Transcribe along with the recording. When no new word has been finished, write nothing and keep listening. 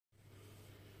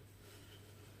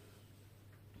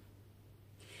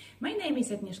My name is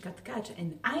Agnieszka Tkacz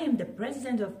and I am the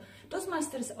president of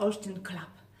Toastmasters Olsztyn Club,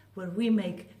 where we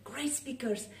make great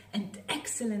speakers and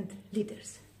excellent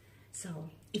leaders.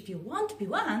 So, if you want to be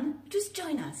one, just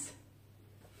join us.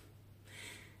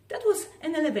 That was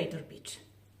an elevator pitch.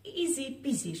 Easy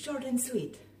peasy, short and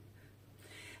sweet.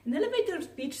 An elevator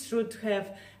pitch should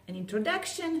have an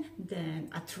introduction, then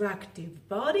attractive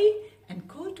body and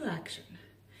call to action.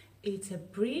 It's a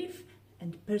brief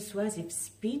and persuasive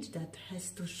speech that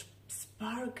has to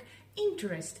spark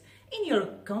interest in your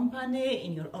company,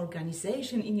 in your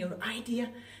organization, in your idea,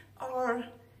 or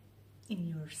in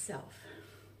yourself.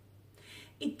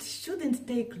 It shouldn't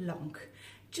take long,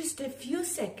 just a few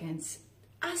seconds,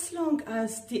 as long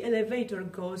as the elevator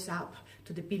goes up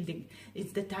to the building.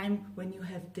 It's the time when you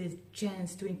have the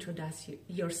chance to introduce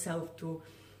yourself to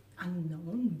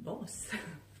unknown boss.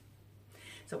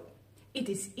 So, it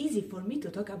is easy for me to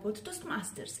talk about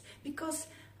Toastmasters because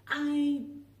I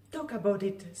talk about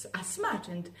it as much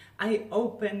and I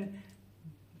open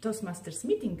Toastmasters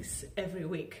meetings every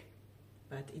week.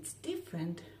 But it's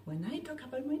different when I talk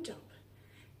about my job.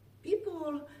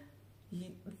 People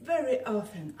very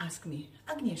often ask me,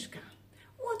 Agnieszka,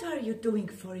 what are you doing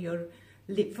for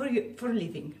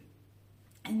living?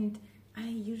 And I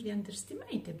usually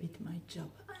underestimate a bit my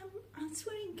job. I'm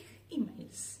answering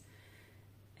emails.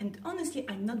 And honestly,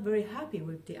 I'm not very happy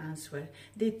with the answer.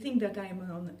 They think that I'm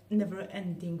on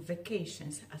never-ending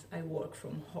vacations as I work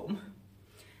from home.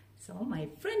 So my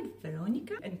friend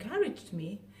Veronica encouraged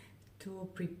me to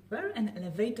prepare an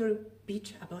elevator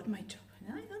pitch about my job.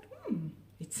 And I thought,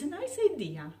 it's a nice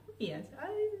idea. Yes,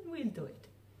 I will do it.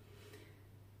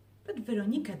 But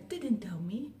Veronica didn't tell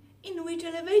me in which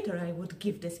elevator I would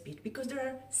give the speech, because there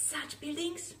are such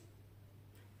buildings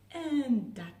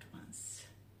and that ones.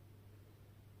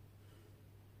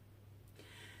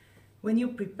 When you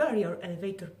prepare your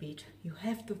elevator pitch, you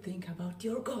have to think about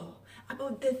your goal,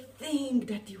 about the thing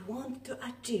that you want to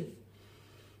achieve.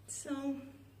 So,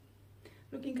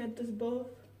 looking at those both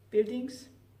buildings,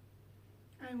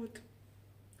 I would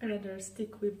rather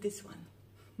stick with this one.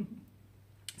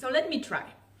 So let me try.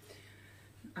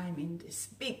 I'm in this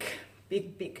big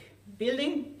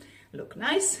building, look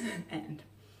nice, and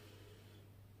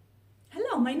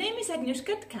hello, my name is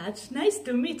Agnieszka Tkacz, nice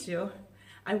to meet you.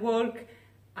 I work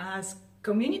as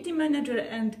community manager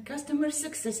and customer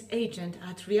success agent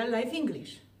at Real Life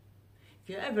English. If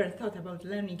you ever thought about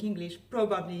learning English,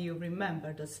 probably you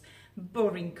remember those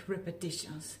boring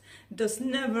repetitions, those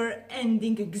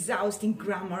never-ending, exhausting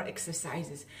grammar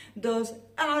exercises, those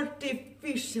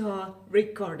artificial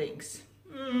recordings.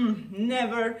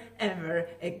 Never ever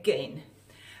again.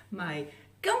 My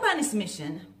company's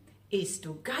mission is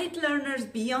to guide learners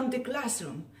beyond the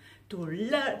classroom to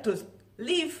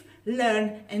live,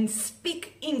 learn and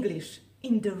speak English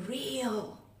in the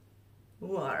real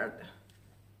world.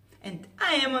 And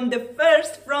I am on the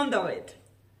first front of it.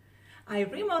 I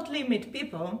remotely meet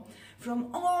people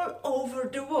from all over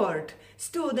the world,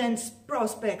 students,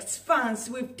 prospects, fans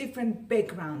with different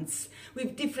backgrounds,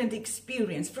 with different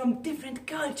experience, from different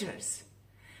cultures.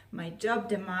 My job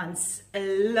demands a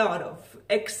lot of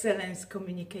excellent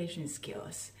communication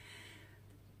skills,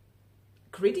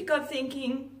 critical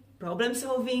thinking, problem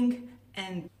solving,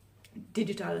 and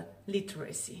digital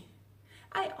literacy.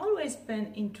 I always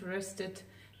been interested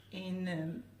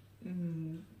in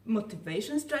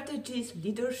motivation strategies,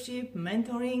 leadership,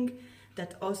 mentoring,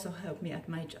 that also help me at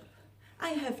my job. I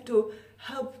have to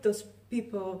help those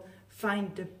people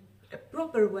find a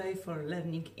proper way for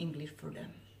learning English for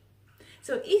them.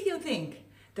 So if you think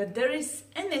that there is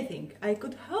anything I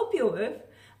could help you with,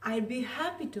 I'd be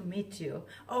happy to meet you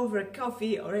over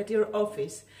coffee or at your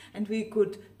office and we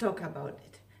could talk about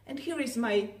it. And here is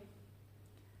my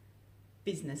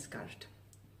business card.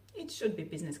 It should be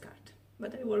business card,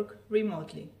 but I work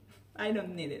remotely. I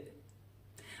don't need it.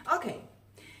 Okay,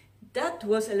 that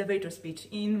was elevator speech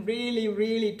in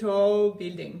really tall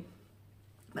building.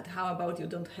 But how about you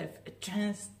don't have a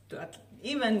chance to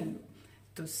even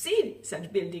to see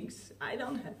such buildings? I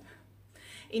don't have.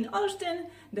 In Olsztyn,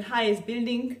 the highest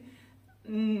building,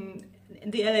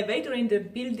 the elevator in the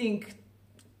building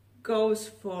goes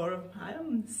for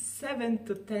 7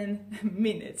 to 10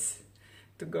 minutes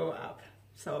to go up.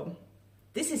 So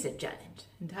this is a challenge,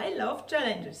 and I love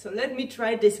challenges, so let me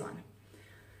try this one.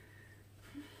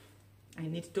 I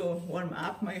need to warm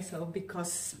up myself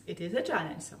because it is a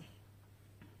challenge. So.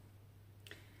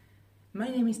 My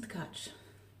name is Tkacz,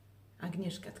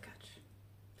 Agnieszka Tkacz,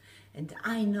 and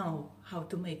I know how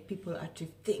to make people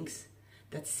achieve things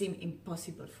that seem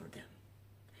impossible for them.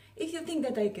 If you think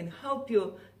that I can help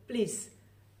you, please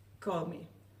call me.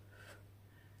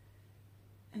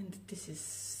 And this is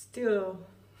still,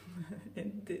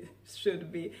 it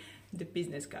should be the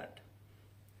business card.